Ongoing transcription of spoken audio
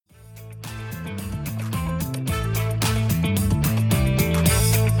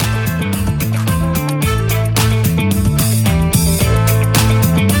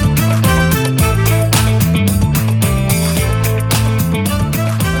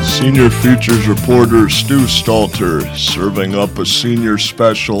Senior Features reporter Stu Stalter serving up a senior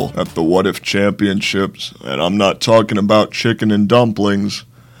special at the What If Championships. And I'm not talking about chicken and dumplings.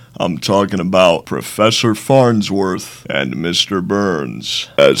 I'm talking about Professor Farnsworth and Mr. Burns.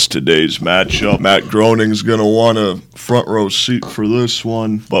 As today's matchup, Matt Groening's going to want a front row seat for this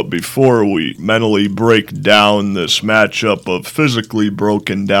one. But before we mentally break down this matchup of physically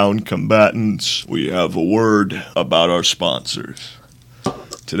broken down combatants, we have a word about our sponsors.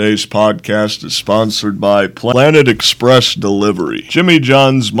 Today's podcast is sponsored by Planet Express Delivery. Jimmy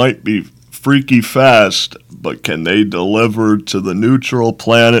John's might be freaky fast, but can they deliver to the neutral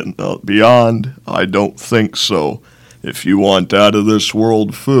planet and beyond? I don't think so. If you want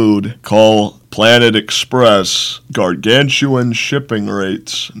out-of-this-world food, call Planet Express. Gargantuan shipping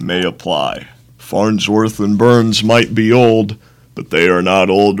rates may apply. Farnsworth and Burns might be old, but they are not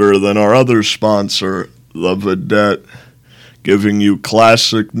older than our other sponsor, The Vidette, giving you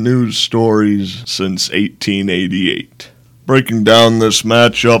classic news stories since 1888. Breaking down this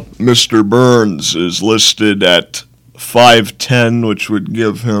matchup, Mr. Burns is listed at 5'10", which would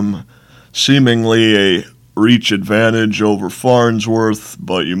give him seemingly a reach advantage over Farnsworth,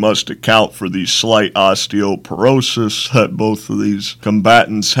 but you must account for the slight osteoporosis that both of these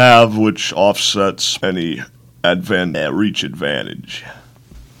combatants have, which offsets any reach advantage.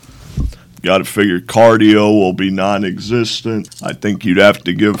 Got to figure cardio will be non-existent. I think you'd have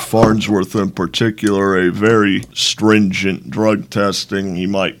to give Farnsworth in particular a very stringent drug testing. He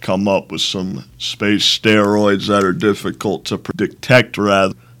might come up with some space steroids that are difficult to detect,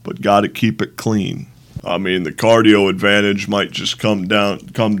 but got to keep it clean. I mean, the cardio advantage might just come down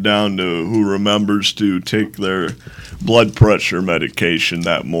to who remembers to take their blood pressure medication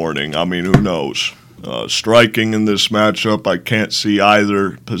that morning. I mean, who knows? Striking in this matchup, I can't see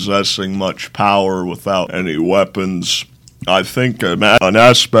either possessing much power without any weapons. I think an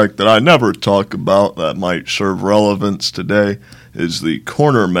aspect that I never talk about that might serve relevance today is the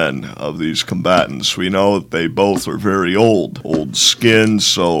cornermen of these combatants. We know that they both are very old skin,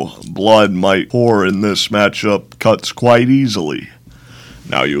 so blood might pour in this matchup, cuts quite easily.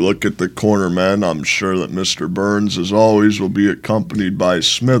 Now you look at the cornermen, I'm sure that Mr. Burns, as always, will be accompanied by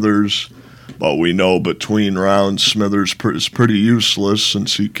Smithers. But we know between rounds, Smithers is pretty useless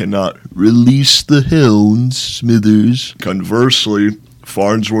since he cannot release the hounds, Smithers. Conversely,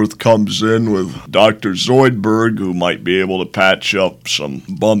 Farnsworth comes in with Dr. Zoidberg, who might be able to patch up some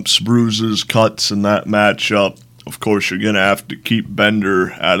bumps, bruises, cuts in that matchup. Of course, you're going to have to keep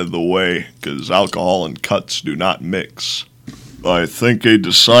Bender out of the way, because alcohol and cuts do not mix. I think a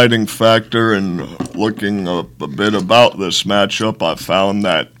deciding factor in looking a bit about this matchup, I found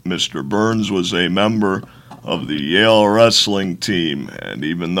that Mr. Burns was a member of the Yale wrestling team, and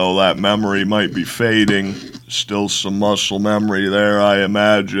even though that memory might be fading, still some muscle memory there, I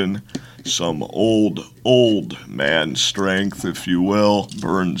imagine. Some old man strength, if you will.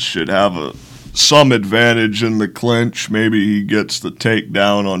 Burns should have some advantage in the clinch. Maybe he gets the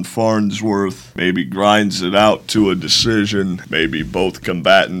takedown on Farnsworth. Maybe grinds it out to a decision. Maybe both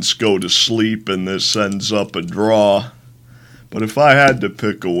combatants go to sleep and this ends up a draw. But if I had to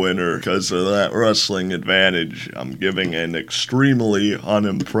pick a winner because of that wrestling advantage, I'm giving an extremely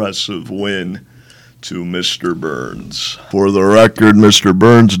unimpressive win to Mr. Burns. For the record, Mr.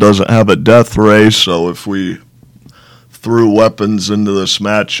 Burns doesn't have a death ray, so if we threw weapons into this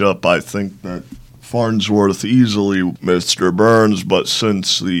matchup, I think that Farnsworth easily Mr. Burns, but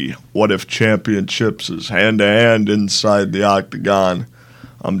since the What If Championships is hand-to-hand inside the octagon,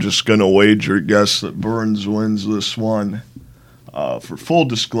 I'm just going to wager guess that Burns wins this one. For full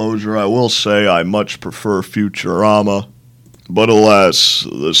disclosure, I will say I much prefer Futurama, but alas,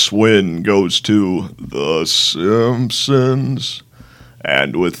 this win goes to The Simpsons.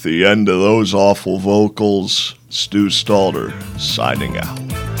 And with the end of those awful vocals, Stu Stalter signing out.